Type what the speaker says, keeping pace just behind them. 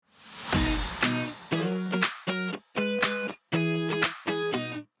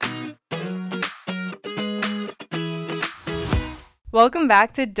Welcome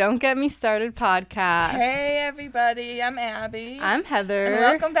back to Don't Get Me Started podcast. Hey everybody, I'm Abby. I'm Heather. And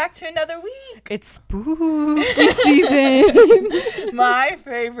welcome back to another week. It's spooky season. My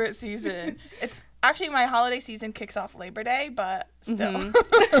favorite season. It's actually my holiday season kicks off Labor Day, but still.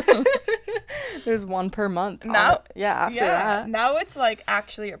 There's one per month. Now, after that. Now it's like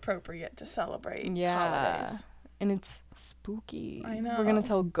actually appropriate to celebrate holidays. And it's spooky. I know. We're going to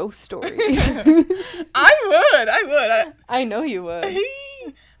tell ghost stories. I would. I know you would.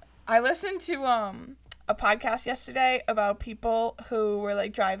 I listened to a podcast yesterday about people who were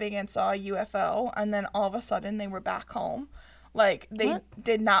like driving and saw a UFO and then all of a sudden they were back home. Like they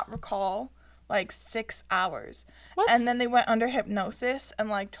did not recall like 6 hours. What? And then they went under hypnosis and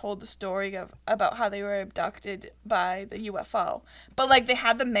like told the story about how they were abducted by the UFO. But like they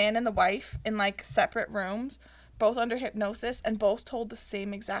had the man and the wife in like separate rooms, both under hypnosis, and both told the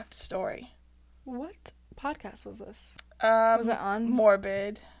same exact story. What podcast was this? Was it on?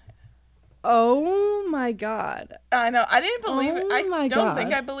 Morbid? Oh my god. I know. I didn't believe it. I my don't God.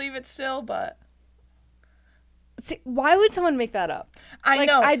 think I believe it still, but See, why would someone make that up? I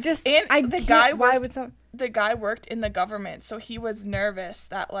know. The guy worked in the government, so he was nervous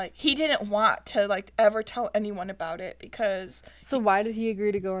that like he didn't want to like ever tell anyone about it because So why did he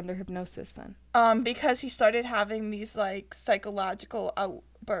agree to go under hypnosis then? because he started having these like psychological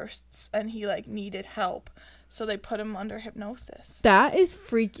outbursts and he like needed help. So they put him under hypnosis. That is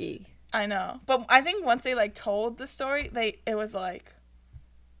freaky. I know. But I think once they like told the story, it was like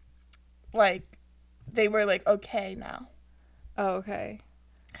they were like okay now. Oh, okay.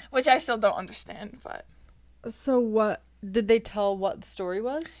 Which I still don't understand, but So what did they tell what the story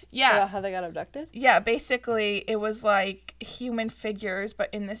was? yeah. About how they got abducted? Yeah, basically it was like human figures but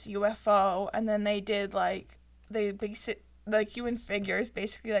in this UFO, and then they did like human figures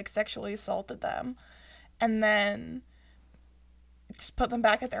basically like sexually assaulted them and then just put them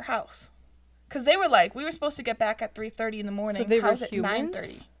back at their house. Cuz they were like, we were supposed to get back at 3:30 in the morning. So they How's were it humans?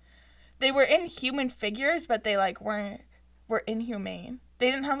 9:30? They were in human figures, but they like were inhumane. They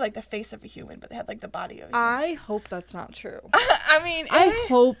didn't have like the face of a human, but they had like the body of a human. I hope that's not true. I mean, I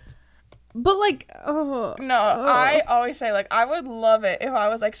hope, but like, I always say like I would love it if I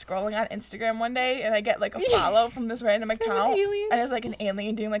was like scrolling on Instagram one day and I get like a follow from this random account and it's like an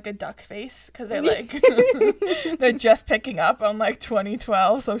alien doing like a duck face because they're like they're just picking up on like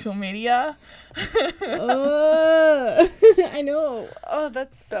 2012 social media. I know. Oh,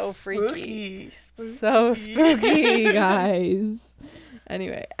 that's so freaky. Spooky. So spooky, guys.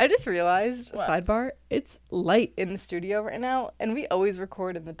 Anyway, I just realized, What? sidebar, it's light in the studio right now, and we always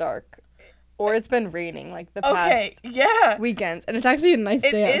record in the dark. Or it's been raining, like, the Okay, past yeah. weekends. And it's actually a nice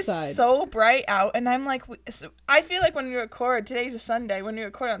It day is outside. so bright out, and I'm like, I feel like when we record, today's a Sunday, when we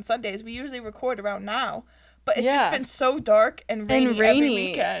record on Sundays, we usually record around now. But it's just been so dark and rainy, every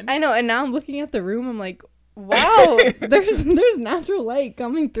weekend. I know, and now I'm looking at the room, I'm like, wow, there's natural light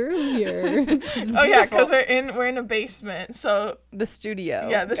coming through here. Oh yeah, because we're in a basement, so the studio.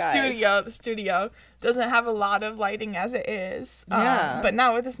 yeah, the guys. studio doesn't have a lot of lighting as it is. Yeah. But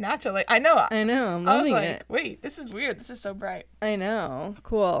now with this natural light, I know. I'm I was loving like, it. wait, this is weird. This is so bright. I know.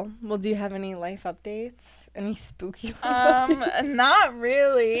 Cool. Well, do you have any life updates? Any spooky life updates? Not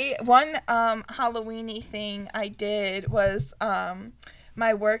really. One Halloweeny thing I did was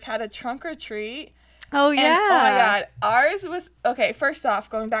my work had a trunk or treat. Oh, yeah. And, oh my god, ours was okay. First off,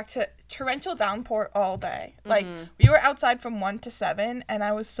 going back to torrential downpour all day. Like we were outside from 1 to 7, and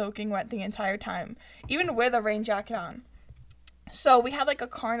I was soaking wet the entire time, even with a rain jacket on. So we had like a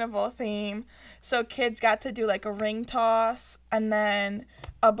carnival theme. So kids got to do like a ring toss, and then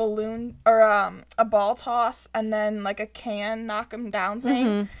a balloon or a ball toss, and then like a can knock 'em down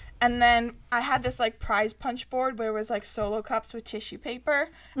thing. And then I had this like prize punch board where it was like Solo cups with tissue paper,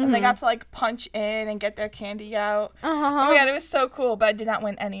 and they got to like punch in and get their candy out. Oh my god, it was so cool, but I did not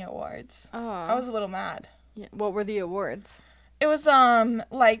win any awards. I was a little mad. Yeah. What were the awards? It was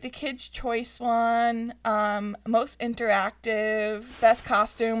like the Kids' Choice one, most interactive, best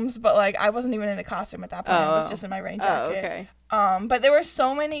costumes, but like I wasn't even in a costume at that point. I was just in my rain jacket. Oh, okay. But there were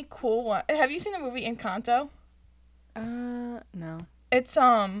so many cool ones. Have you seen the movie Encanto? No. It's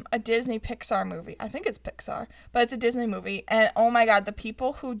a Disney Pixar movie. I think it's Pixar, but it's a Disney movie. And oh my god, the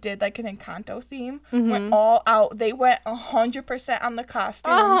people who did like an Encanto theme went all out. They went 100% on the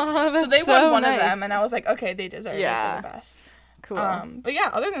costumes. So they won one of them, and I was like, okay, they deserve it. They're the best. Cool. But yeah,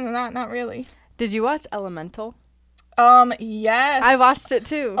 other than that, not really. Did you watch Elemental? Yes. I watched it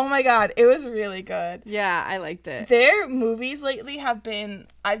too. Oh my god, it was really good. Yeah, I liked it. Their movies lately have been,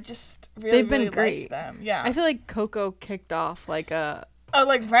 I've just really, They've been really great. liked them. Yeah. I feel like Coco kicked off like a Oh,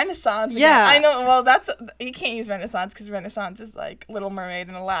 like Renaissance. Again. Yeah. I know. Well, you can't use Renaissance because Renaissance is like Little Mermaid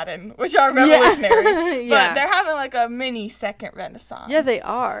and Aladdin, which are revolutionary. Yeah. But they're having like a mini second Renaissance. Yeah, they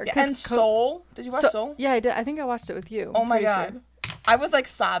are. Yeah, and Soul. Did you watch Soul? Yeah, I did. I think I watched it with you. Oh my Pretty God. sure. I was like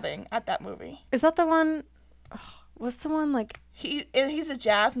sobbing at that movie. Is that the one? What's the one like? He's a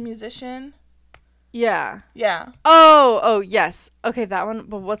jazz musician. Yeah. Yeah. Oh, yes. Okay, that one.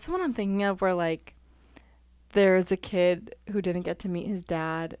 But what's the one I'm thinking of where like there's a kid who didn't get to meet his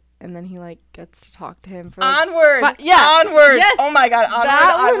dad, and then he like gets to talk to him for like, Onward. Onward. Yes. Oh my God, Onward.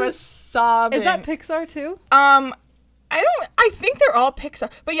 I was sobbing. Is that Pixar too? I think they're all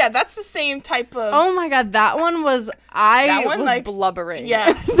Pixar. But yeah, that's the same type of. Oh my God, that one was like blubbering.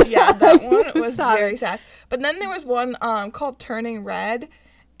 Yes. Yeah, that one was Sobbing. very sad. But then there was one called Turning Red,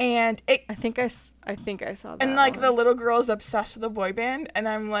 and I think I saw that. and like one. the little girl is obsessed with a boy band, and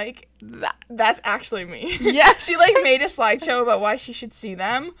I'm like, that's actually me. Yeah. She like made a slideshow about why she should see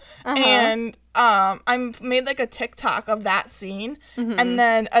them, and I made like a TikTok of that scene, and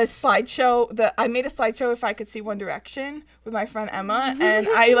then a slideshow I made a slideshow if I could see One Direction with my friend Emma, and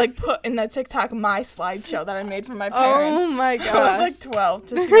I like put in the TikTok my slideshow that I made for my parents. Oh my gosh. I was like 12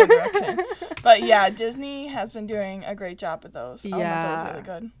 to see One Direction. But yeah, Disney has been doing a great job with those. Yeah. Elemental was really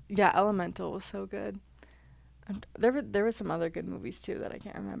good. Yeah, Elemental was so good. There were some other good movies too that I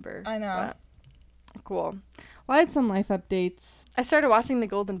can't remember. I know. But cool. Well, I had some life updates. I started watching The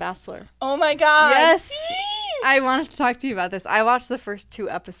Golden Bachelor. Oh my God. Yes. I wanted to talk to you about this. I watched the first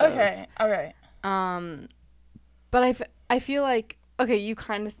 2 episodes. Okay. Okay. But I feel like, okay, you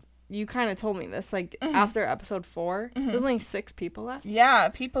kind of told me this, like after episode 4, there's only 6 people left. Yeah,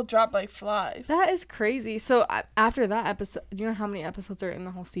 people drop like flies. That is crazy. So after that episode, do you know how many episodes are in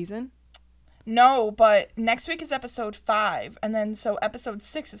the whole season? No, but next week is episode 5, and then so episode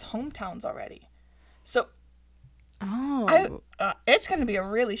 6 is Hometowns already. So it's going to be a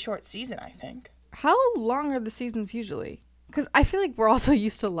really short season, I think. How long are the seasons usually? Because I feel like we're also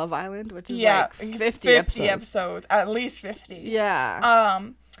used to Love Island, which is like 50 episodes. At least 50. Yeah.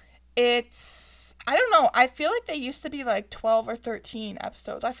 I don't know. I feel like they used to be like 12 or 13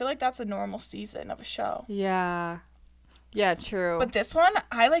 episodes. I feel like that's a normal season of a show. Yeah. Yeah, true. But this one,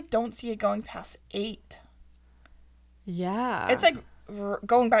 I like don't see it going past 8. Yeah. It's like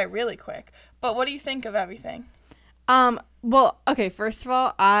going by really quick. But what do you think of everything? Well, okay, first of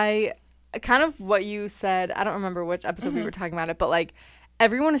all, I kind of what you said, I don't remember which episode we were talking about it, but like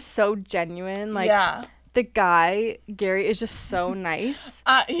everyone is so genuine. Like the guy, Gary, is just so nice.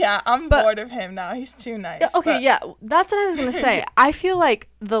 Yeah, I'm bored of him now. He's too nice. Yeah, okay, yeah, that's what I was going to say. I feel like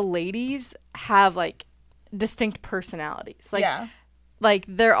the ladies have like distinct personalities. Like, like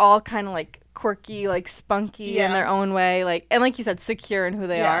they're all kind of like quirky, like spunky in their own way, like, and like you said, secure in who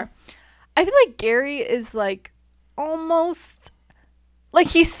they are. I feel like Gary is like almost like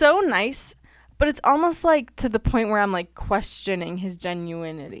he's so nice, but it's almost like to the point where I'm like questioning his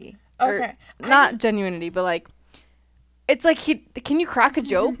genuinity. Okay. Not genuinity, but like it's like can you crack a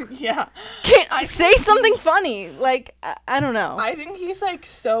joke? Yeah. Say something funny. Like I don't know. I think he's like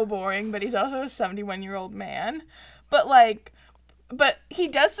so boring, but he's also a 71-year-old man. But he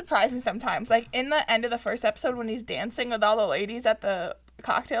does surprise me sometimes. Like in the end of the first episode when he's dancing with all the ladies at the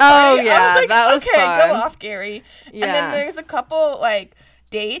cocktail party. Oh yeah, I was like, that was okay, fun. go off, Gary. Yeah. And then there's a couple like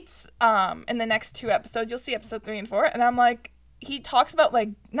dates in the next 2 episodes. You'll see episode 3 and 4, and I'm like, he talks about like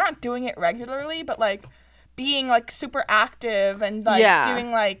not doing it regularly, but like being like super active and like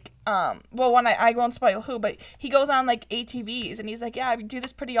doing like well, when I won't spoil who, but he goes on like ATVs and he's like, yeah, I do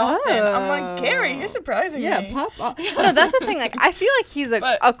this pretty often. I'm like, Gary, you're surprising me. Yeah, pop off. No, that's the thing. Like, I feel like he's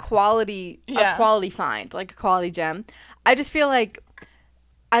a quality find, like a quality gem. I just feel like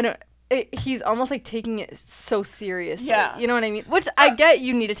he's almost like taking it so seriously. Yeah. You know what I mean? Which I get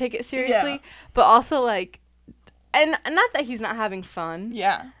you need to take it seriously, but also like, and not that he's not having fun.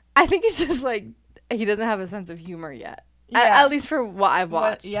 Yeah. I think it's just like he doesn't have a sense of humor yet. Yeah. At least for what I've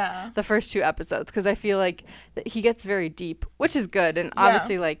watched. The first 2 episodes, because I feel like he gets very deep, which is good, and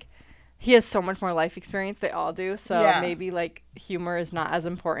obviously like he has so much more life experience. They all do, so maybe like humor is not as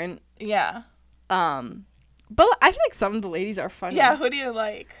important. Yeah. But I feel like some of the ladies are funny. Yeah. Who do you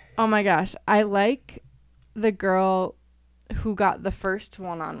like? Oh my gosh, I like the girl who got the first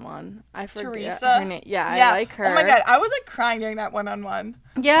one-on-one. I forget Teresa? her name. Yeah, I like her. Oh my god, I was like crying during that one-on-one.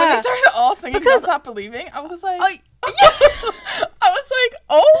 Yeah. When they started all singing Because- Don't Stop Believing, I was like, I was like,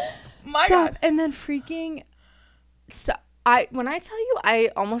 oh my god. And then freaking, so when I tell you, I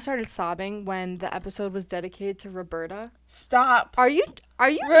almost started sobbing when the episode was dedicated to Roberta. Stop. Are you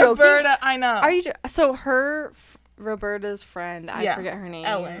Roberta, joking? I know. Are you so Roberta's friend? I forget her name.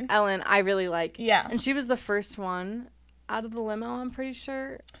 Ellen. I really like. Yeah. And she was the first one. out of the limo, I'm pretty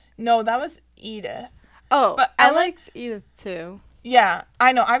sure. No, that was Edith. Oh, but I liked Edith too. Yeah,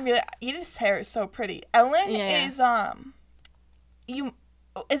 I know. Edith's hair is so pretty. Ellen is have you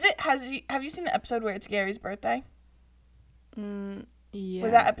seen the episode where it's Gary's birthday? Yeah.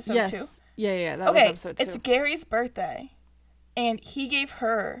 Was that episode 2? Yeah, that was episode 2. It's Gary's birthday, and he gave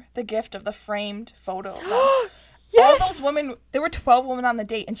her the gift of the framed photo. Yes! All those women, there were 12 women on the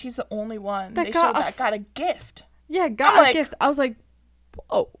date, and she's the only one that got a gift. Yeah, got a gift. I was like,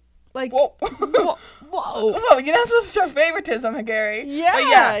 whoa. Like, whoa. Whoa. Whoa, you're not supposed to show favoritism, Gary.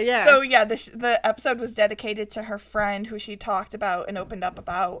 Yeah. So, the episode was dedicated to her friend who she talked about and opened up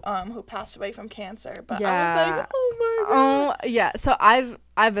about, who passed away from cancer. But I was like, oh my God. Oh, yeah. So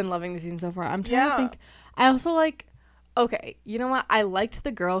I've been loving the season so far. I'm trying to think. I also okay, you know what? I liked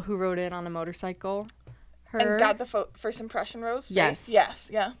the girl who rode in on a motorcycle. And got the first impression rose? Yes. Yes,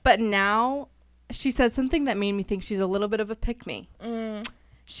 yeah. But now she said something that made me think she's a little bit of a pick-me.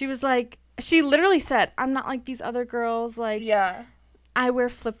 She was like, she literally said, I'm not like these other girls. Like, I wear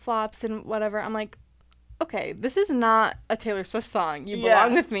flip-flops and whatever. I'm like, okay, this is not a Taylor Swift song. You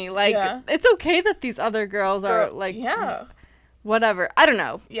belong with me. Like, it's okay that these other girls are like, whatever. I don't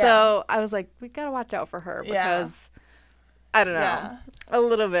know. Yeah. So I was like, we got to watch out for her because... I don't know. A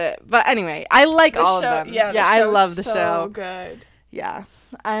little bit. But anyway, I like all of them. Yeah, I love the show. So good. Yeah.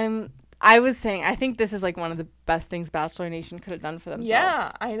 I was saying, I think this is like one of the best things Bachelor Nation could have done for themselves.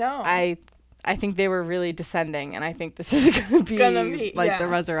 Yeah, I know. I think they were really descending, and I think this is going to be like the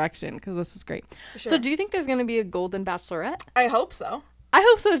resurrection because this is great. Sure. So do you think there's going to be a Golden Bachelorette? I hope so. I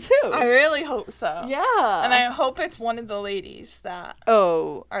hope so too. I really hope so. Yeah. And I hope it's one of the ladies that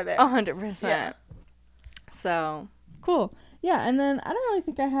are there. 100%. Yeah. So... Cool. Yeah, and then I don't really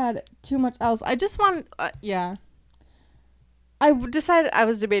think I had too much else. I just want, I decided I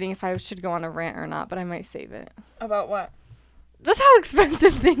was debating if I should go on a rant or not, but I might save it. About what? Just how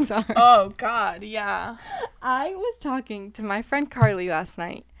expensive things are. Oh, God, yeah. I was talking to my friend Carly last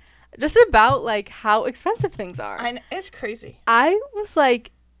night just about, like, how expensive things are. It's crazy. I was like,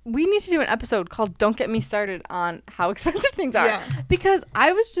 we need to do an episode called Don't Get Me Started on how expensive things are. Yeah. Because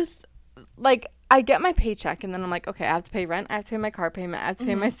I was just, like... I get my paycheck, and then I'm like, okay, I have to pay rent, I have to pay my car payment, I have to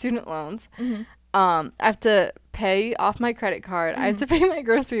pay my student loans, I have to pay off my credit card, I have to pay my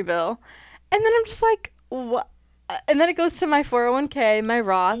grocery bill, and then I'm just like, what? And then it goes to my 401k, my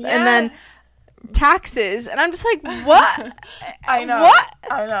Roth, and then taxes, and I'm just like, what? I know. What?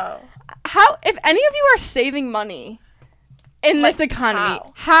 I know. How, if any of you are saving money in this economy,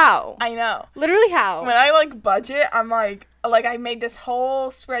 how? I know. Literally how? When I, budget, I'm like, I made this whole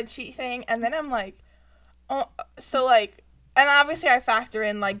spreadsheet thing, and then I'm like, oh, so, and obviously I factor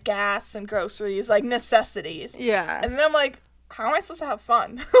in, gas and groceries, necessities. Yeah. And then I'm like, how am I supposed to have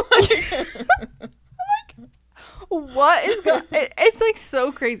fun? What is going it's,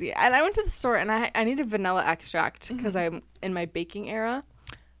 so crazy. And I went to the store, and I need a vanilla extract, because I'm in my baking era.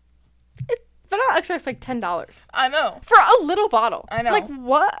 Vanilla extract's $10. I know. For a little bottle. I know.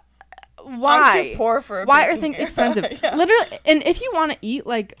 What? Why? I'm too poor for a Why are things expensive? Yeah. Literally, and if you want to eat,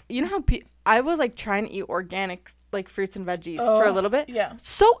 you know how I was, trying to eat organic, fruits and veggies for a little bit? Yeah.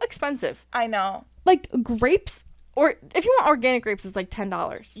 So expensive. I know. Grapes, or if you want organic grapes, it's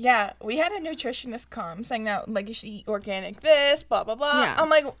 $10. Yeah. We had a nutritionist come saying that, you should eat organic this, blah, blah, blah. Yeah. I'm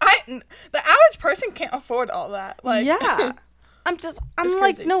like, the average person can't afford all that. Yeah. I'm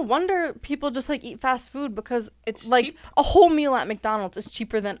no wonder people just eat fast food because it's cheap. A whole meal at McDonald's is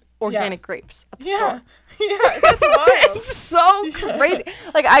cheaper than organic grapes at the store. Yeah, that's wild. It's so crazy.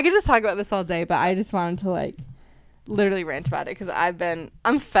 I could just talk about this all day, but I just wanted to literally rant about it because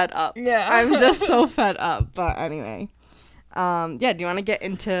I'm fed up. Yeah. I'm just so fed up. But anyway. Do you want to get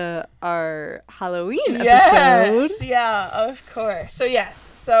into our Halloween episode? Yes, yeah, of course.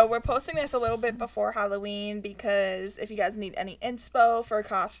 So we're posting this a little bit before Halloween because if you guys need any inspo for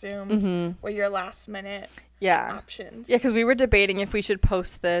costumes or your last minute options. Yeah, because we were debating if we should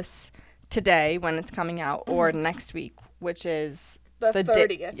post this today when it's coming out or next week, which is the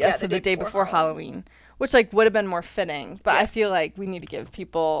 30th. So the day before Halloween, which would have been more fitting. But I feel like we need to give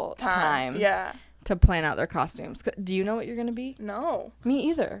people time. Yeah. To plan out their costumes. Do you know what you're going to be? No. Me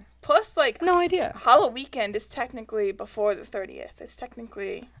either. Plus, no idea. Halloween weekend is technically before the 30th. It's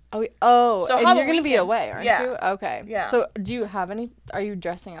technically... Oh, so and you're going to be away, aren't you? Okay. Yeah. So, do you have are you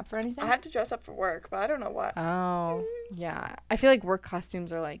dressing up for anything? I have to dress up for work, but I don't know what. Oh, yeah. I feel like work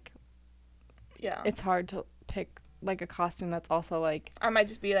costumes are yeah. It's hard to pick, a costume that's also I might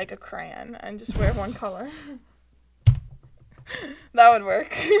just be a crayon and just wear one color. That would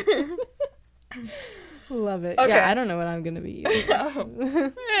work. Love it. Okay. Yeah, I don't know what I'm going to be.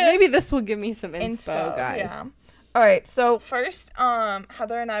 Maybe this will give me some inspo, guys. All right, so first,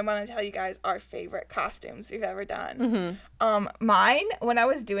 Heather and I want to tell you guys our favorite costumes we've ever done. Mine, when I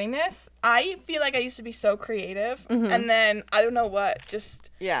was doing this, I feel like I used to be so creative, and then I don't know what, just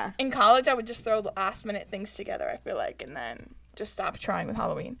in college I would just throw the last minute things together, I feel like, and then just stop trying with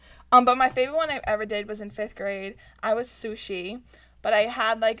Halloween. But my favorite one I ever did was in 5th grade. I was Sushi, but I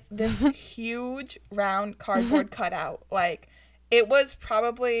had like this huge round cardboard cutout. Like, it was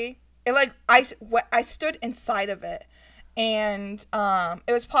probably... I stood inside of it, and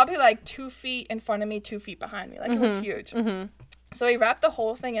it was probably like 2 feet in front of me, 2 feet behind me. Like, it was huge. So we wrapped the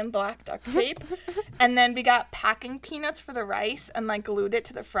whole thing in black duct tape, and then we got packing peanuts for the rice and like glued it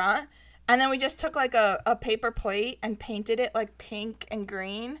to the front. And then we just took like a paper plate and painted it like pink and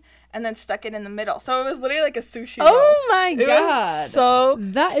green, and then stuck it in the middle. So it was literally like a sushi roll. Oh my God.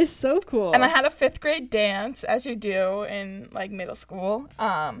 That is so cool. And I had a 5th grade dance, as you do in like middle school.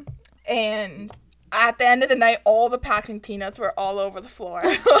 And at the end of the night, all the packing peanuts were all over the floor.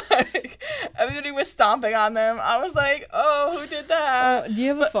 Like, everybody was stomping on them. I was like, oh, who did that? Do you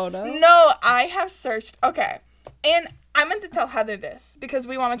have a photo? No, I have searched. Okay. And I meant to tell Heather this because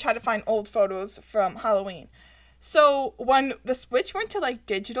we want to try to find old photos from Halloween. So when the switch went to like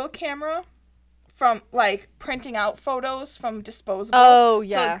digital camera from like printing out photos from disposable. Oh,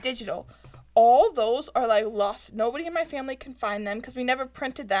 yeah. So like, digital. All those are like lost. Nobody in my family can find them because we never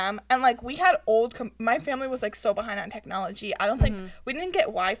printed them. And like we had my family was like so behind on technology. I don't think we didn't get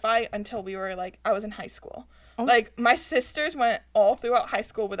Wi-Fi until we were like, I was in high school. Oh. Like my sisters went all throughout high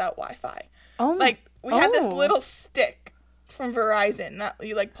school without Wi-Fi. Oh. Like we had this little stick from Verizon that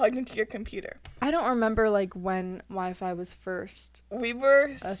you like plugged into your computer. I don't remember like when Wi-Fi was first. We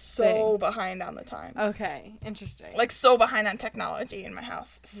were so behind on the times. Okay, interesting. Like so behind on technology in my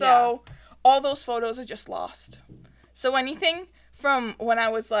house. So all those photos are just lost. So anything from when I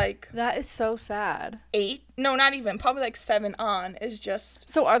was like... That is so sad. 8? No, not even. Probably like 7 on is just...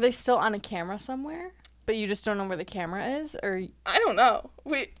 So are they still on a camera somewhere? But you just don't know where the camera is? Or I don't know.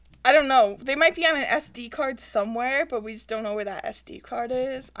 I don't know. They might be on an SD card somewhere, but we just don't know where that SD card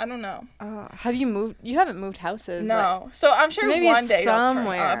is. I don't know. Have you moved? You haven't moved houses. No. So I'm sure maybe one day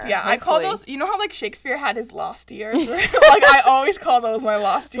somewhere. It'll turn up. Yeah, hopefully. I call those, you know how like Shakespeare had his lost years? Like I always call those my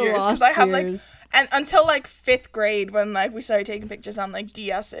lost years because I have like, and until like 5th grade when like we started taking pictures on like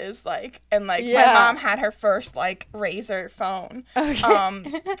DS's, like, and like my mom had her first like Razor phone.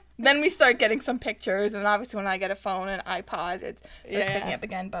 Okay. Then we started getting some pictures, and obviously when I get a phone and iPod, it's picking up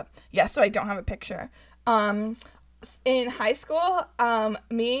again. But yeah, so I don't have a picture. In high school,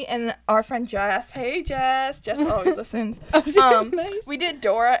 me and our friend Jess, hey Jess always listens. Nice. We did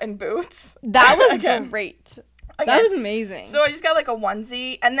Dora and Boots. That was great. That was amazing. So I just got like a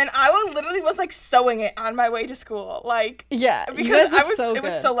onesie, and then I literally was like sewing it on my way to school, like because it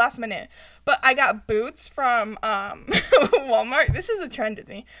was so last minute. But I got boots from Walmart. This is a trend with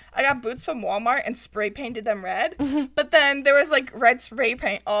me. I got boots from Walmart and spray painted them red. But then there was like red spray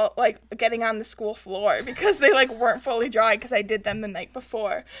paint all like getting on the school floor because they like weren't fully dry because I did them the night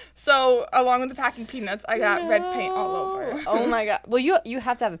before. So along with the packing peanuts, I got red paint all over. Oh my God! Well, you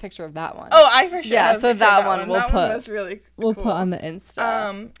have to have a picture of that one. Oh, I for sure. Yeah, so that one was really we'll cool. put on the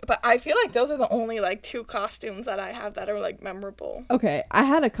Insta. But I feel like those are the only like 2 costumes that I have that are like memorable. Okay, I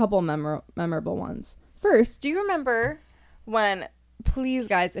had a couple memorable ones. First, do you remember when, please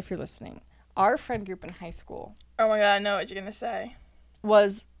guys, if you're listening, our friend group in high school. Oh my God, I know what you're gonna say.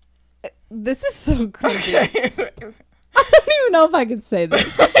 This is so crazy. Okay. I don't even know if I can say this.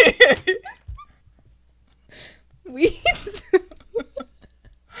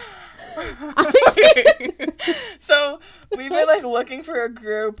 So we were like looking for a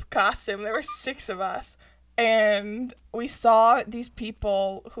group costume. There were 6 of us. And we saw these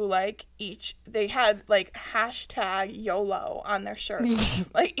people who like they had like hashtag YOLO on their shirt.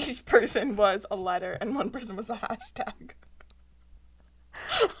 Like each person was a letter and one person was a hashtag.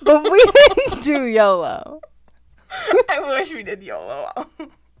 But we didn't do YOLO. I wish we did YOLO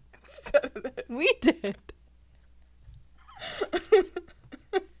instead of this. We did.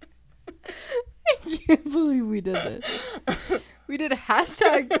 I can't believe we did this. We did a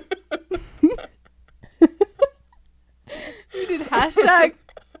hashtag. We did hashtag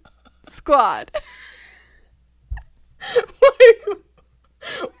squad.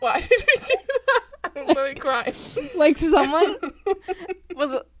 Why did we do that? I'm really crying. Like someone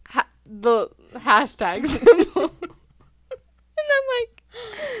was the hashtag symbol. And then like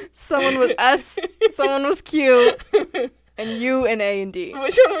someone was S, someone was Q, and U and A and D.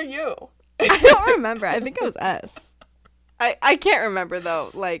 Which one were you? I don't remember. I think it was S. I can't remember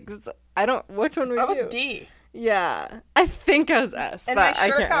though. Like I don't. Which one were you? I was D. Yeah. I think I was S, and but my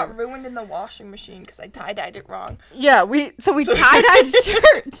shirt got remember. ruined in the washing machine because I tie-dyed it wrong. Yeah, we tie-dyed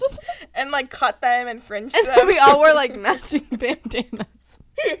shirts. And, like, cut them and fringed And them. then we all wore, like, matching bandanas.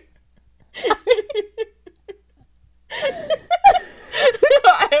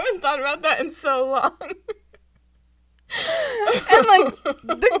 I haven't thought about that in so long. And, like,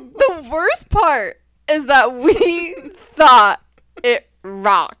 the worst part is that we thought it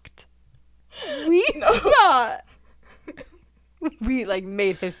rocked. We thought we, like,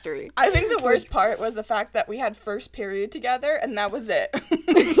 made history. I think the worst part was the fact that we had first period together, and that was it.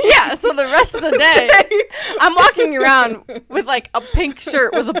 Yeah, so the rest of the day, I'm walking around with, like, a pink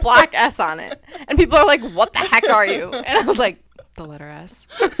shirt with a black S on it. And people are like, what the heck are you? And I was like, the letter S.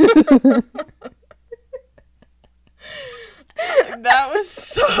 That was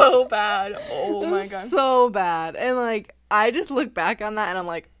so bad. Oh my god. So bad. And, like, I just look back on that and I'm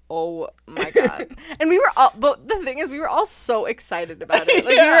like, oh my god. And we were all, but the thing is, we were all so excited about it.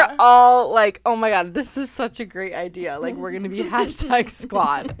 Like, we were all like, oh my god, this is such a great idea. Like, we're gonna be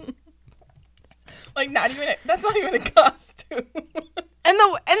 #squad. Like, that's not even a costume. And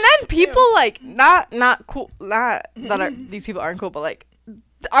then people like not cool, not that these people aren't cool, but like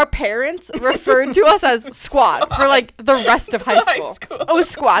our parents referred to us as squad for like the rest of high school. Oh, is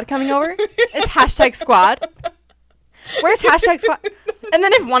squad coming over? Is #squad? Where's #squad? And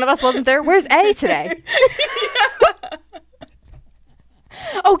then if one of us wasn't there, where's A today?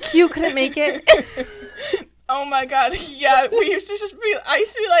 Oh, Q couldn't make it. Oh my god, yeah, I used to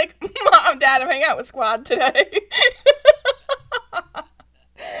be like, Mom, Dad, I'm hanging out with squad today.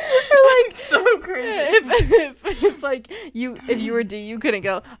 Like, so cringy. If like if you were D, you couldn't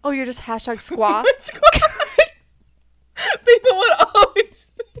go, oh, you're just #squad. People would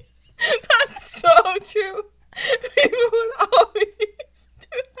always, that's so true. People would always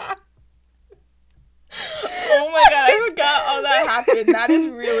do that. Oh my god, I forgot all that happened. That is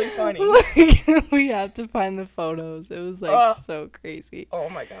really funny. Like, we have to find the photos. It was like so crazy. Oh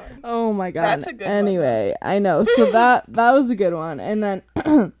my god. Oh my god. That's a good one. Anyway, I know. So that was a good one. And then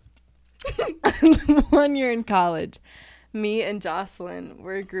 1 year in college, me and Jocelyn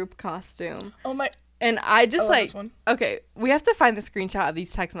were a group costume. Oh my. And I just this one. Okay, we have to find the screenshot of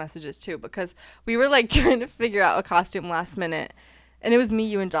these text messages too, because we were like trying to figure out a costume last minute. And it was me,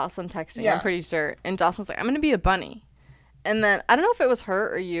 you, and Jocelyn texting, I'm pretty sure. And Jocelyn's like, I'm going to be a bunny. And then, I don't know if it was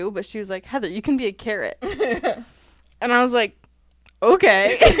her or you, but she was like, Heather, you can be a carrot. And I was like,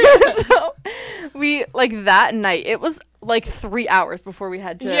 okay. So we, like, that night, it was like 3 hours before we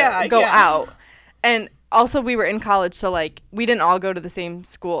had to go out. And also we were in college, so, like, we didn't all go to the same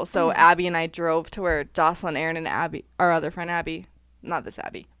school. So Abby and I drove to where Jocelyn, Aaron, and Abby, our other friend Abby, not this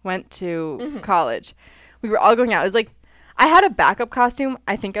Abby, went to college. We were all going out. It was like, I had a backup costume.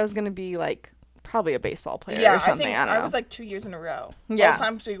 I think I was going to be, like, probably a baseball player or something. I don't know. I was, like, 2 years in a row. Yeah. All the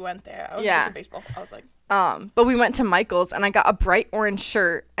times we went there. I was just a baseball. I was like. But we went to Michael's, and I got a bright orange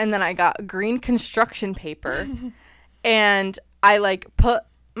shirt, and then I got green construction paper, and I, like, put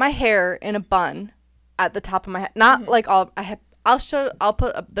my hair in a bun at the top of my head. Not, like, all. I'll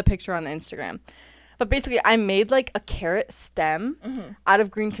put the picture on the Instagram. But basically, I made, like, a carrot stem out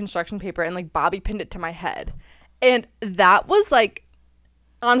of green construction paper and, like, bobby pinned it to my head. And that was, like,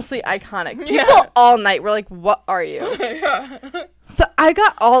 honestly iconic. People all night were like, what are you? So I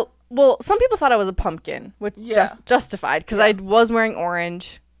got some people thought I was a pumpkin, which just justified, because I was wearing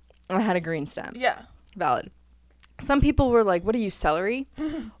orange and I had a green stem. Yeah. Valid. Some people were like, what are you, celery?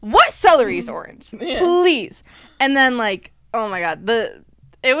 What celery is orange? Please. And then, like, oh my God,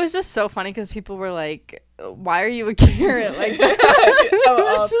 it was just so funny because people were like, why are you a carrot? Like, it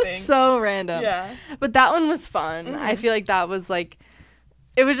was just so random. Yeah. But that one was fun. I feel like that was like,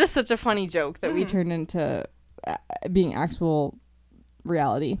 it was just such a funny joke that we turned into being actual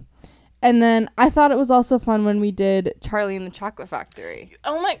reality. And then I thought it was also fun when we did Charlie and the Chocolate Factory.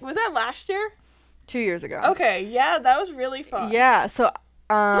 Oh my, was that last year? 2 years ago. Okay, yeah, that was really fun. Yeah, so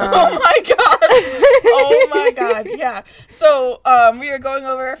oh my god. Oh my god. Yeah. So we were going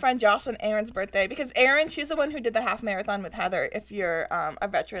over our friend Jocelyn Aaron's birthday, because Aaron, she's the one who did the half marathon with Heather, if you're a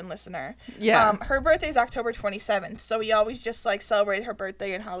veteran listener. Yeah. Her birthday is October 27th, so we always just like celebrate her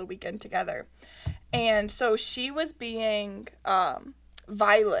birthday and Halloween weekend together. And so she was being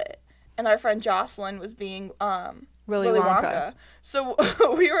Violet, and our friend Jocelyn was being Willy Wonka. So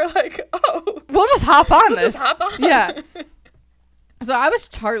we were like, oh, we'll just hop on this. Just hop on. Yeah. So I was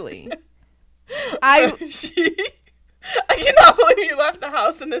Charlie. I cannot believe you left the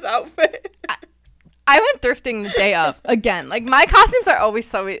house in this outfit. I went thrifting the day of again. Like, my costumes are always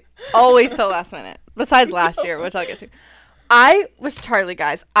so last minute. Besides last year, which I'll get to. I was Charlie,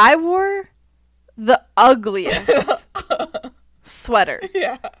 guys. I wore the ugliest sweater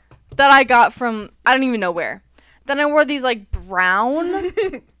that I got from, I don't even know where. Then I wore these, like, brown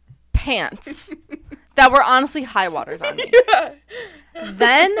pants that were honestly high waters on me. Yeah.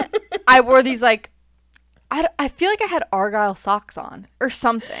 Then I wore these, like, I feel like I had Argyle socks on or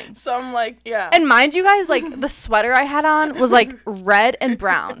something. Some, like, yeah. And mind you guys, like, the sweater I had on was, like, red and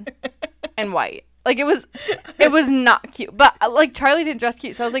brown and white. Like, it was not cute. But, like, Charlie didn't dress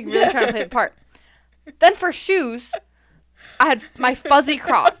cute, so I was, like, really trying to play the part. Then for shoes, I had my fuzzy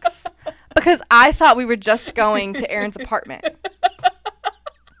Crocs because I thought we were just going to Aaron's apartment.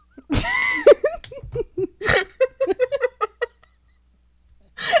 I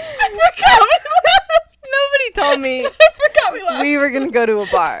forgot we left. Nobody told me I forgot we left. we were going to go to a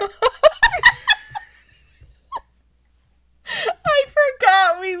bar. I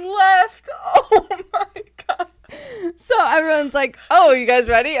forgot we left. Oh my god. So everyone's like, oh, you guys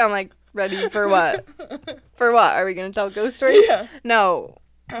ready? I'm like, ready for what? For what? Are we going to tell ghost stories? Yeah. No.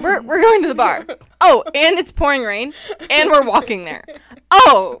 We're going to the bar. Oh, and it's pouring rain, and we're walking there.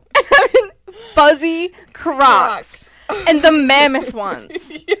 Oh, I'm in fuzzy Crocs. And the mammoth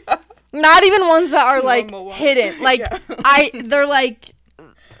ones. Yeah. Not even ones that are, like, Normal ones. hidden. Like, Yeah. They're, like,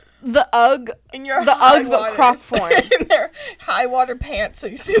 the Ugg. In your the high Uggs, but Croc form. In their high water pants, so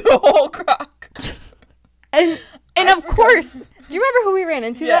you see the whole Croc. And of course, do you remember who we ran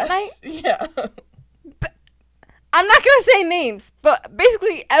into that night? Yeah. I'm not going to say names, but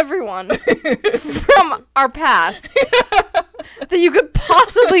basically everyone from our past that you could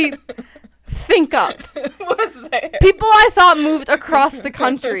possibly think of. Was there? People I thought moved across the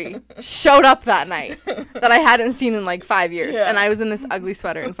country showed up that night that I hadn't seen in like 5 years. Yeah. And I was in this ugly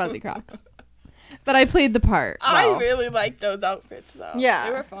sweater and fuzzy Crocs. But I played the part. I well. really liked those outfits though. Yeah.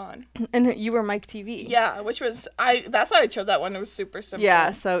 They were fun. And you were Mike TV. Yeah, which was that's why I chose that one. It was super simple.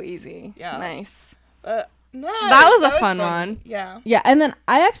 Yeah, so easy. Yeah. Nice. No, that was a fun one. Yeah. Yeah, and then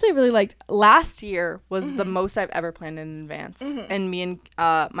I actually really liked last year was the most I've ever planned in advance. Mm-hmm. And me and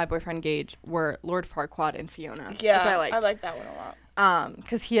my boyfriend Gage were Lord Farquaad and Fiona. Yeah, which I liked. I like that one a lot.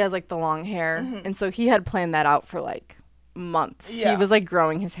 Because he has like the long hair, and so he had planned that out for like months. Yeah. He was like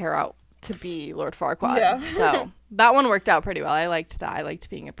growing his hair out to be Lord Farquaad. Yeah. So that one worked out pretty well. I liked that. I liked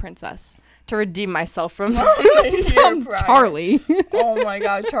being a princess to redeem myself from Charlie. Oh my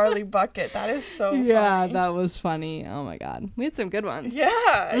god, Charlie Bucket. That is so funny. Yeah, that was funny. Oh my god. We had some good ones.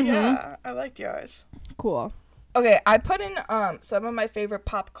 Yeah, yeah. I liked yours. Cool. Okay, I put in some of my favorite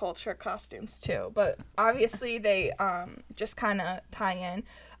pop culture costumes too, but obviously they just kind of tie in.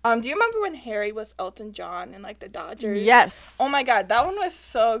 Do you remember when Harry was Elton John in like the Dodgers? Yes. Oh my god, that one was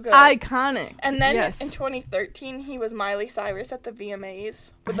so good. Iconic. And then in 2013, he was Miley Cyrus at the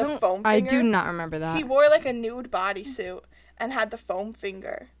VMAs with the foam finger. I do not remember that. He wore like a nude bodysuit and had the foam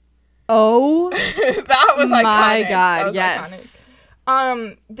finger. Oh. That was iconic. My god, that was yes.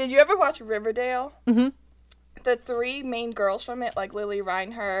 Iconic. Did you ever watch Riverdale? Mm-hmm. The three main girls from it, like Lily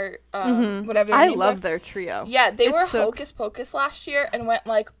Reinhart, whatever. I love their trio. Yeah, they were Hocus Pocus last year and went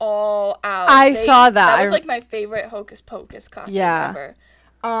like all out. I saw that. That was like my favorite Hocus Pocus costume ever.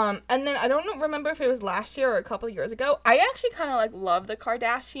 And then I don't remember if it was last year or a couple of years ago. I actually kind of like love the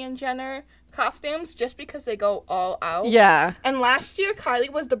Kardashian Jenner costumes just because they go all out. Yeah. And last year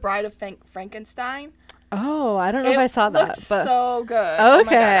Kylie was the bride of Frankenstein. Oh, I don't know if I saw that. But so good. Okay. Oh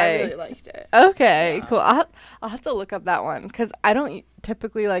my God, I really liked it. Okay, yeah. Cool. I'll have to look up that one because I don't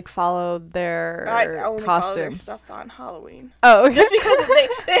typically like follow their I only costumes. follow their stuff on Halloween. Oh, okay. Just because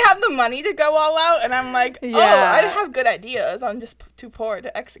they have the money to go all out, and I'm like, I have good ideas. I'm just too poor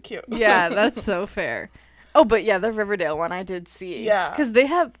to execute. Yeah, that's so fair. Oh, but yeah, the Riverdale one I did see. Yeah. Because they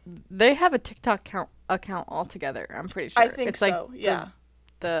have a TikTok account altogether. I'm pretty sure. I think it's so. Yeah.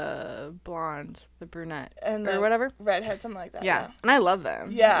 The blonde, the brunette, and or whatever. Redhead, something like that. Yeah. And I love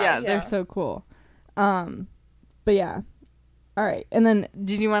them. Yeah. They're so cool. But yeah. All right. And then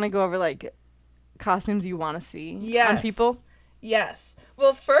did you want to go over like costumes you want to see on people? Yes.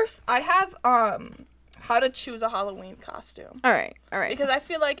 Well, first I have how to choose a Halloween costume. All right. Because I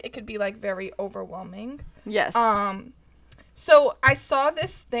feel like it could be like very overwhelming. Yes. So I saw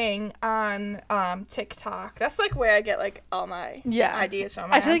this thing on TikTok. That's like where I get like all my ideas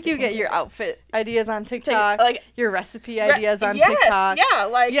from. I feel like you get your outfit ideas on TikTok, like your recipe ideas on TikTok.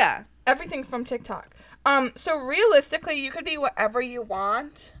 Yeah, everything from TikTok. So realistically, you could be whatever you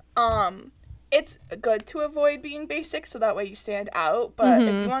want. It's good to avoid being basic so that way you stand out. But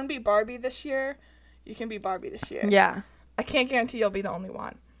if you want to be Barbie this year, you can be Barbie this year. Yeah. I can't guarantee you'll be the only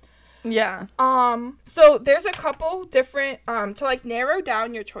one. Yeah. So there's a couple different to like narrow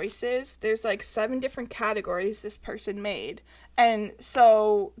down your choices. There's like 7 different categories this person made, and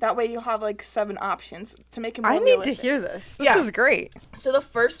so that way you'll have like 7 options to make it more realistic. To hear this. This is great. So the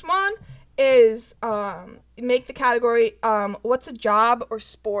first one is make the category what's a job or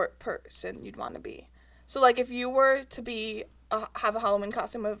sport person you'd want to be. So like if you were to be have a Halloween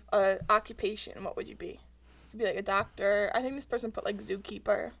costume of occupation, what would you be? You'd be like a doctor. I think this person put like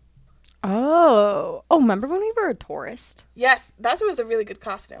zookeeper. Oh, remember when we were a tourist? Yes, that was a really good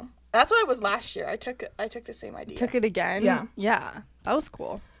costume. That's what I was last year. I took the same idea. Took it again? Yeah. Yeah, that was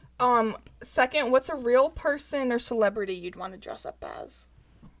cool. Second, what's a real person or celebrity you'd want to dress up as?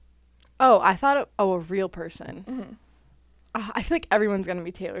 Oh, I thought, a real person. Mm-hmm. I feel like everyone's going to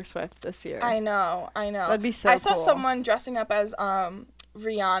be Taylor Swift this year. I know. That'd be so cool. I saw someone dressing up as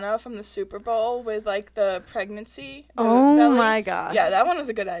Rihanna from the Super Bowl with like the pregnancy. Oh my gosh. Yeah, that one was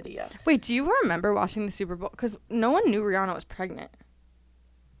a good idea. Wait, do you remember watching the Super Bowl? Because no one knew Rihanna was pregnant.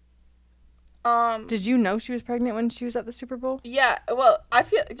 Did you know she was pregnant when she was at the Super Bowl? Yeah, well, I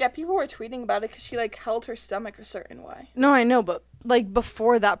feel people were tweeting about it because she like held her stomach a certain way. No, I know, but like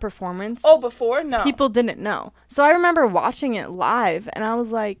before that performance. Oh, before? No. People didn't know. So I remember watching it live, and I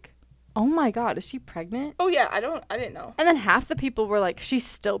was like, oh my God, is she pregnant? Oh yeah, I didn't know. And then half the people were like, she's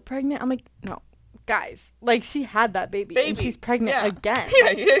still pregnant? I'm like, no, guys, like she had that baby. And she's pregnant again. Yeah,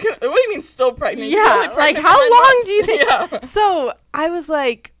 what do you mean still pregnant? Yeah, like how long do you think? Yeah. So I was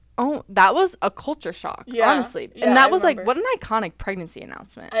like, oh, that was a culture shock, honestly. Yeah, and that was like, what an iconic pregnancy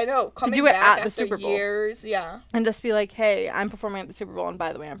announcement. I know. To do it at the Super Bowl. Years, yeah. And just be like, hey, I'm performing at the Super Bowl, and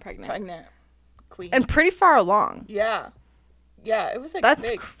by the way, I'm pregnant. Pregnant. Queen. And pretty far along. Yeah. Yeah, it was like that's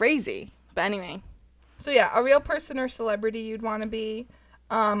big. Crazy. But anyway. So yeah, a real person or celebrity you'd want to be.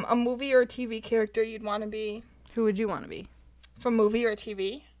 A movie or TV character you'd want to be. Who would you want to be? From movie or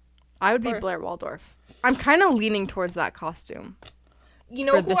TV? I would be Blair Waldorf. I'm kind of leaning towards that costume. You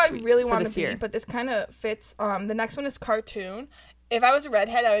know who I really want to be, but this kind of fits. The next one is cartoon. If I was a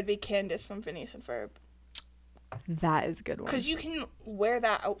redhead, I would be Candace from Phineas and Ferb. That is a good one. Because you can wear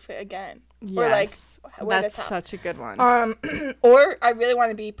that outfit again. Yes. Or like, that's such a good one. Or I really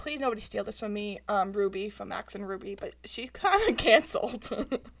want to be, please nobody steal this from me, Ruby from Max and Ruby, but she's kind of canceled.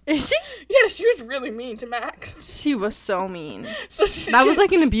 Is she? Yeah, she was really mean to Max. She was so mean. So that was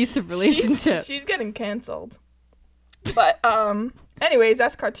like an abusive relationship. She's getting canceled. But, anyways,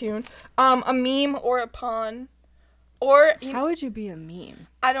 that's cartoon. A meme or a pun. Or how would you be a meme?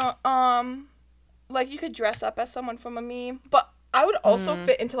 I don't, like you could dress up as someone from a meme, but I would also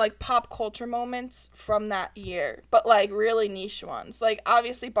fit into like pop culture moments from that year, but like really niche ones. Like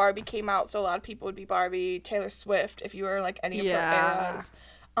obviously Barbie came out, so a lot of people would be Barbie. Taylor Swift, if you were like any of her eras.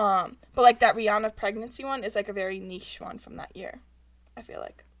 But like that Rihanna pregnancy one is like a very niche one from that year, I feel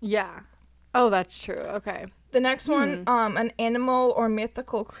like. Yeah. Oh, that's true. Okay. The next one, an animal or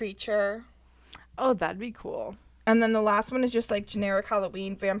mythical creature. Oh, that'd be cool. And then the last one is just like generic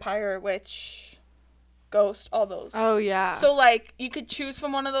Halloween, vampire, witch, ghost, all those. Oh, yeah. So, like, you could choose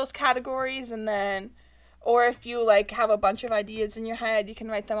from one of those categories and then, or if you, like, have a bunch of ideas in your head, you can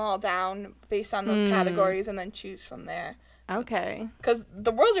write them all down based on those categories and then choose from there. Okay. Because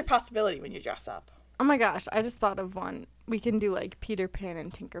the world's your possibility when you dress up. Oh, my gosh. I just thought of one. We can do, like, Peter Pan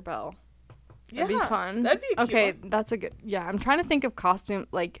and Tinkerbell. That'd be fun. That'd be a cute one. That's a good, yeah. I'm trying to think of costume,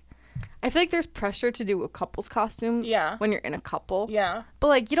 like, I feel like there's pressure to do a couple's costume when you're in a couple. Yeah. But,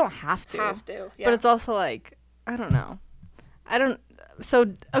 like, you don't have to. Yeah. But it's also, like, I don't know.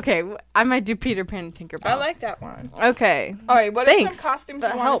 So, okay, I might do Peter Pan and Tinkerbell. I like that one. Okay. All right, what are some costumes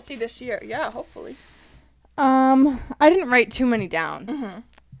you want to see this year? Yeah, hopefully. I didn't write too many down.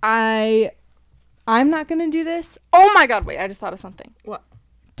 Mm-hmm. I'm not going to do this. Oh, my God, wait, I just thought of something. What?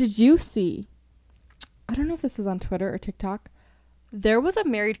 Did you see, I don't know if this was on Twitter or TikTok, there was a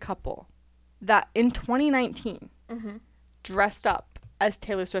married couple that in 2019 dressed up as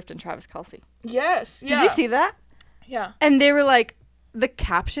Taylor Swift and Travis Kelce. Yes. Yeah. Did you see that? Yeah. And they were like, the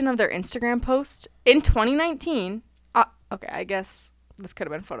caption of their Instagram post in 2019, okay, I guess this could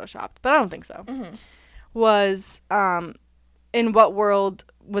have been photoshopped, but I don't think so, was, in what world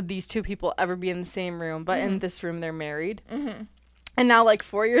would these two people ever be in the same room, but in this room they're married. And now, like,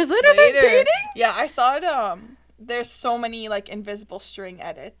 4 years later, they're dating? Yeah, I saw it, there's so many, like, invisible string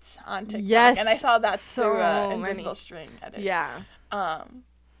edits on TikTok. Yes. And I saw that so through an invisible string edit. Yeah.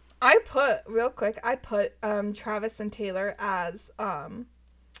 I put Travis and Taylor as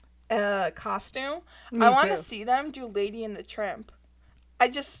a costume. I want to see them do Lady and the Tramp.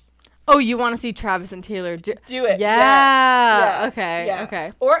 Oh, you want to see Travis and Taylor do it? Yeah. Yes. Yeah. Okay. Yeah.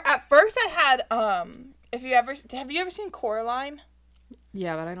 Okay. Or at first I had have you ever seen Coraline?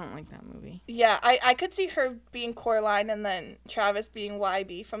 Yeah, but I don't like that movie. Yeah, I could see her being Coraline and then Travis being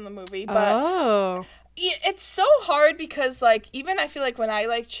YB from the movie, but it's so hard because, like, even I feel like when I,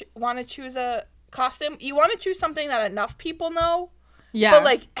 like, want to choose a costume, you want to choose something that enough people know, but,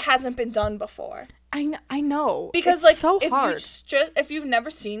 like, hasn't been done before. I know. Because, it's like, so hard. If you've never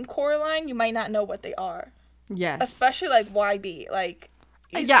seen Coraline, you might not know what they are. Yes. Especially, like, YB, like...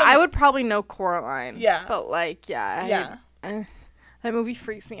 I would probably know Coraline. Yeah. But, like, that movie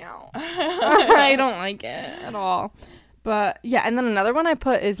freaks me out. I don't like it at all. But, yeah, and then another one I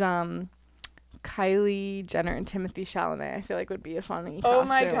put is Kylie Jenner and Timothée Chalamet. I feel like would be a funny costume. Oh,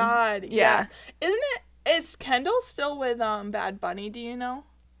 my God. Yeah. Is Kendall still with Bad Bunny, do you know?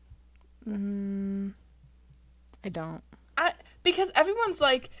 I don't. Because everyone's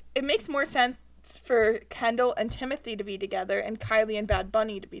like, it makes more sense for Kendall and Timothy to be together and Kylie and Bad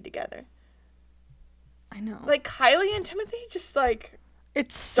Bunny to be together. I know. Like, Kylie and Timothy just, like,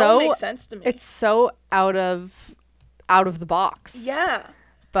 don't make sense to me. It's so out of the box. Yeah.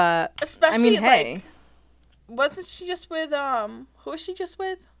 But, especially, hey. like, wasn't she just with, who was she just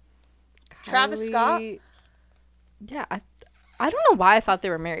with? Kylie, Travis Scott? Yeah, I don't know why I thought they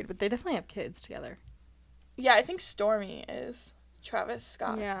were married, but they definitely have kids together. Yeah, I think Stormy is Travis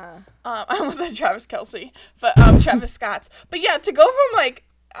Scott. Yeah. I almost said Travis Kelce, but Travis Scott's. But yeah, to go from, like,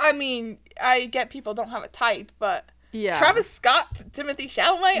 I mean, I get people don't have a type, but Travis Scott to Timothée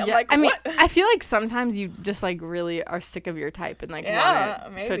Chalamet, I'm like, what? I mean, I feel like sometimes you just, like, really are sick of your type and, like,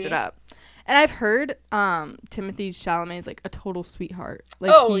 want to switch it up. And I've heard Timothée Chalamet is, like, a total sweetheart.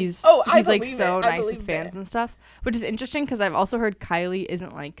 Like, he's like, so nice with fans and stuff, which is interesting because I've also heard Kylie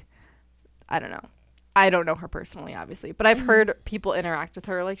isn't, like, I don't know. I don't know her personally, obviously, but I've heard people interact with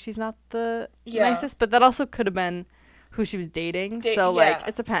her like she's not the nicest, but that also could have been who she was dating. So, like,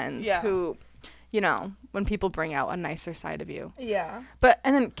 it depends who, you know, when people bring out a nicer side of you. Yeah. But,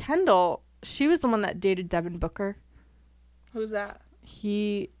 and then Kendall, she was the one that dated Devin Booker. Who's that?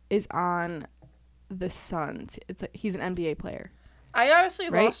 He is on the Suns. He's an NBA player. I honestly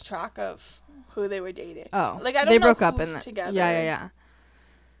lost track of who they were dating. Oh. Like, I don't know. They broke up in together. Yeah.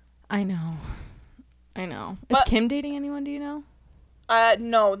 I know. Is Kim dating anyone, do you know?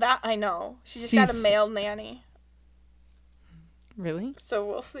 No, that I know. She's got a male nanny. Really? So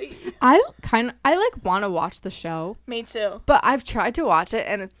we'll see. I want to watch the show. Me too. But I've tried to watch it,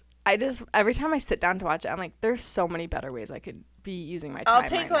 and every time I sit down to watch it, I'm like, there's so many better ways I could be using my time. I'll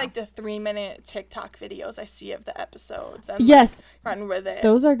take like the 3-minute TikTok videos I see of the episodes and run with it.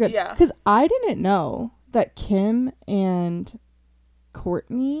 Those are good. Yeah. Because I didn't know that Kim and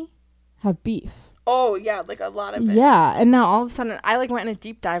Courtney have beef. Oh, yeah, like a lot of it. Yeah, and now all of a sudden, I like went in a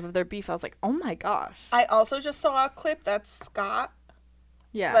deep dive of their beef. I was like, oh my gosh. I also just saw a clip that's Scott.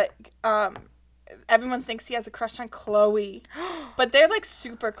 Yeah. Like, everyone thinks he has a crush on Chloe. But they're, like,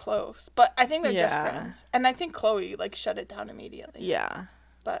 super close. But I think they're just friends. And I think Chloe, like, shut it down immediately. Yeah.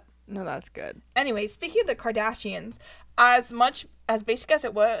 But. No, that's good. Anyway, speaking of the Kardashians, as much as basic as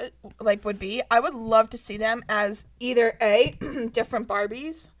it would be, I would love to see them as either A, different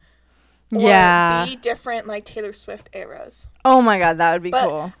Barbies. Or B, different, like, Taylor Swift eras. Oh, my God. That would be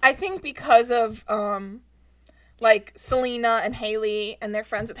cool. I think because of, like, Selena and Hailey and they're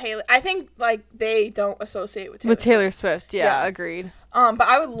friends with Hailey, I think, like, they don't associate with Taylor Swift. Yeah, agreed. But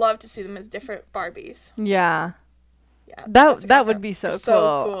I would love to see them as different Barbies. Yeah. Yeah. That would be so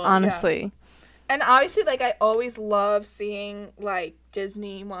cool, honestly. Yeah. And obviously, like, I always love seeing, like,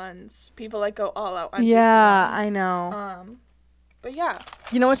 Disney ones. People, like, go all out on Disney ones. I know. But yeah.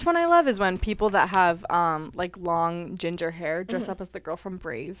 You know which one I love is when people that have like long ginger hair dress up as the girl from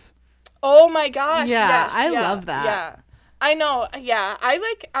Brave. Oh my gosh. Yeah, I love that. Yeah. I know. Yeah.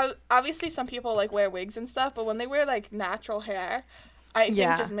 Obviously some people like wear wigs and stuff, but when they wear like natural hair, I think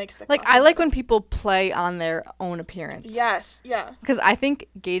it just makes the like I like when people play on their own appearance. Yes. Yeah. Cuz I think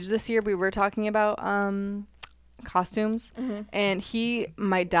Gage this year we were talking about costumes and he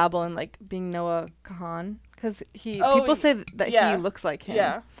might dabble in like being Noah Kahan. Because people say that he looks like him.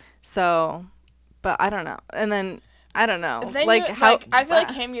 Yeah. So, but I don't know. And then, I don't know. Then I feel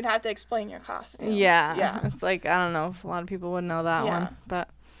like him, you'd have to explain your costume. Yeah. Yeah. It's like, I don't know if a lot of people would know that one. But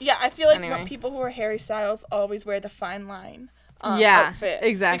yeah, I feel like when people who are Harry Styles always wear the fine line outfit.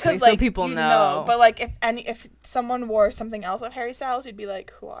 Exactly. Because, like, so people know. But, like, if someone wore something else with Harry Styles, you'd be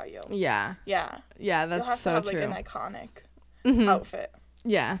like, who are you? Yeah. Yeah. Yeah, that's so true. You'll have to have, like, an iconic outfit.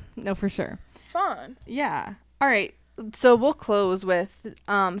 Yeah. No, for sure. Fun. Yeah. All right. So we'll close with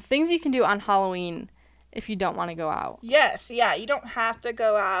things you can do on Halloween if you don't want to go out. Yes. Yeah. You don't have to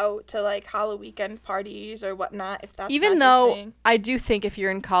go out to like Halloween weekend parties or whatnot if that's even not your thing. I do think if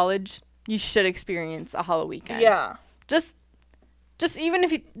you're in college, you should experience a Halloween weekend. Yeah. Just just even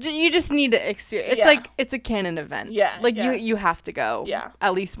if you just need to experience. It's like it's a canon event. Yeah. Like you have to go. Yeah.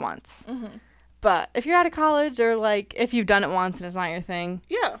 At least once. Mm-hmm. But if you're out of college or like if you've done it once and it's not your thing.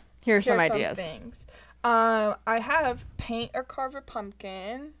 Yeah. Here's some ideas. Things. I have paint or carve a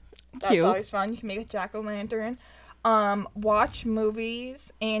pumpkin. That's Cute. Always fun. You can make a jack-o'-lantern. Watch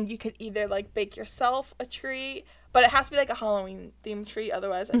movies, and you could either like bake yourself a tree, but it has to be like a Halloween themed tree,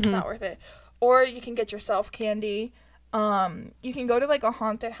 otherwise it's not worth it. Or you can get yourself candy. You can go to like a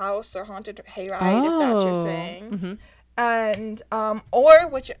haunted house or haunted hayride if that's your thing. Mm-hmm. And or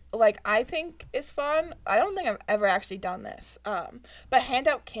which like I think is fun. I don't think I've ever actually done this. But hand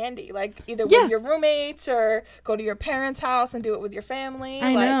out candy, like either with your roommates or go to your parents' house and do it with your family.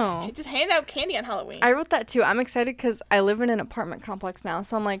 I know. Just hand out candy on Halloween. I wrote that too. I'm excited because I live in an apartment complex now,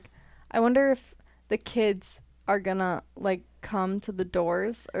 so I'm like, I wonder if the kids are gonna like come to the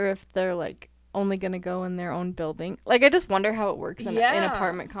doors or if they're like only gonna go in their own building. Like I just wonder how it works in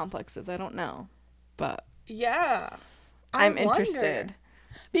apartment complexes. I don't know, but I'm interested.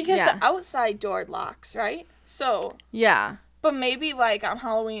 Because the outside door locks, right? So but maybe like on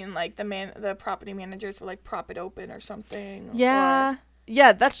Halloween, like the property managers will like prop it open or something. Yeah,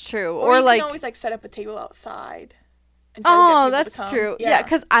 that's true. Or you like can always like set up a table outside. And try to get that's true. Yeah,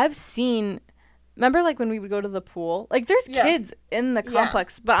 because I've seen. Remember, like when we would go to the pool, like there's kids in the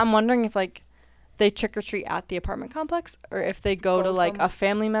complex, but I'm wondering if like they trick or treat at the apartment complex or if they go to like a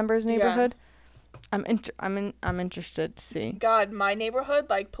family member's neighborhood. I'm interested to see. God, my neighborhood,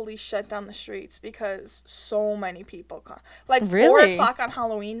 like, police shut down the streets because so many people come. Like, 4 o'clock on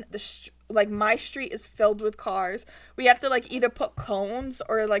Halloween, like, my street is filled with cars. We have to, like, either put cones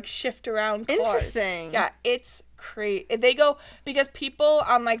or, like, shift around cars. Interesting. Yeah, it's crazy. They go, because people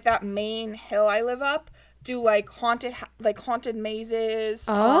on, like, that main hill I live up do, like, haunted mazes.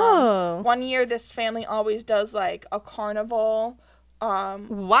 Oh. One year, this family always does, like, a carnival.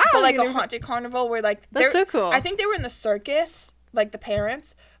 Wow. But like a haunted carnival where like that's so cool. I think they were in the circus, like the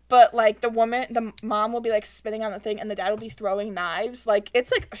parents, but like the mom will be like spinning on the thing and the dad will be throwing knives. Like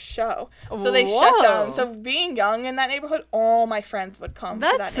it's like a show. So they shut down. So being young in that neighborhood, all my friends would come to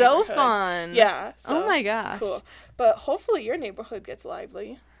that neighborhood. That's so fun. Yeah. So oh my gosh. It's cool. But hopefully your neighborhood gets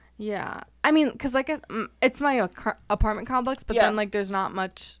lively. Yeah. I mean, because like it's my apartment complex, but then like there's not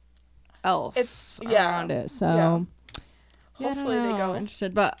much else around it. So. Yeah. Hopefully they go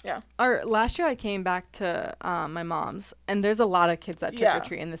interested, but last year I came back to my mom's, and there's a lot of kids that trick or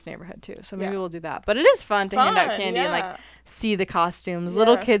treat in this neighborhood too. So maybe we'll do that. But it is fun to hand out candy and like see the costumes.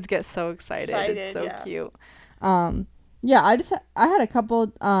 Little kids get so excited. It's so cute. I had a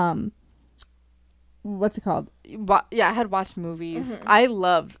couple. What's it called? I had watched movies. Mm-hmm. I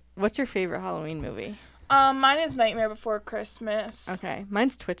love. What's your favorite Halloween movie? Mine is Nightmare Before Christmas. Okay,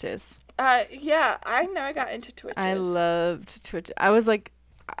 mine's Twitches. I never got into Twitches. I loved Twitches. I was like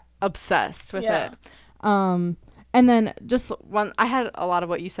obsessed with it. And then just one, I had a lot of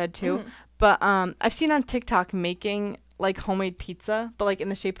what you said too, but I've seen on TikTok making like homemade pizza, but like in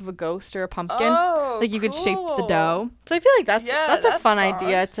the shape of a ghost or a pumpkin. Oh, like you could shape the dough. So I feel like that's a fun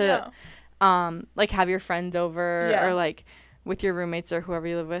idea to like have your friends over or like with your roommates or whoever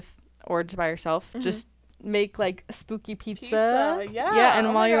you live with or just by yourself. Just make like a spooky pizza.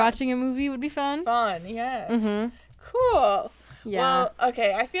 And while you're watching a movie would be fun. Yes. Cool. Well,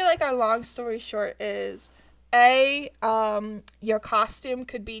 okay, I feel like our long story short is your costume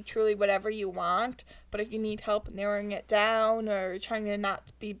could be truly whatever you want, but if you need help narrowing it down or trying to not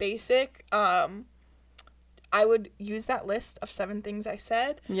be basic, I would use that list of 7 things I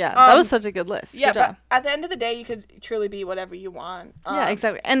said. Yeah, that was such a good list. Yeah, but at the end of the day, you could truly be whatever you want. Yeah,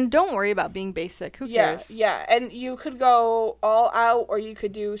 exactly. And don't worry about being basic. Who cares? Yeah, and you could go all out or you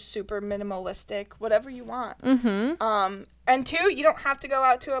could do super minimalistic, whatever you want. And 2, you don't have to go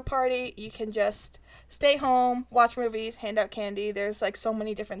out to a party. You can just stay home, watch movies, hand out candy. There's like so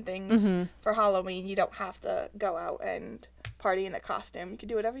many different things for Halloween. You don't have to go out and party in a costume. You can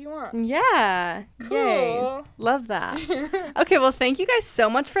do whatever you want. Yeah. Cool. Yay. Love that. Okay, well, thank you guys so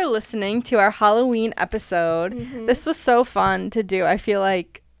much for listening to our Halloween episode. This was so fun to do. I feel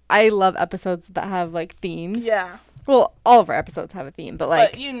like I love episodes that have like themes. Yeah. Well, all of our episodes have a theme, but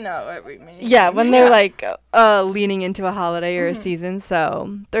like... But you know every minute. Yeah, when they're like leaning into a holiday or a season,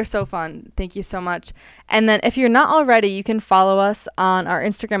 so they're so fun. Thank you so much. And then if you're not already, you can follow us on our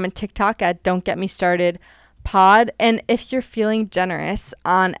Instagram and TikTok at Don't Get Me Started Pod. And if you're feeling generous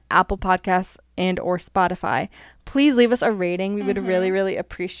on Apple Podcasts and or Spotify, please leave us a rating. We would really, really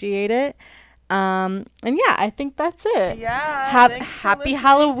appreciate it. And yeah, I think that's it. Yeah. Happy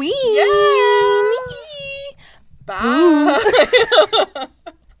Halloween. Yeah. Bye.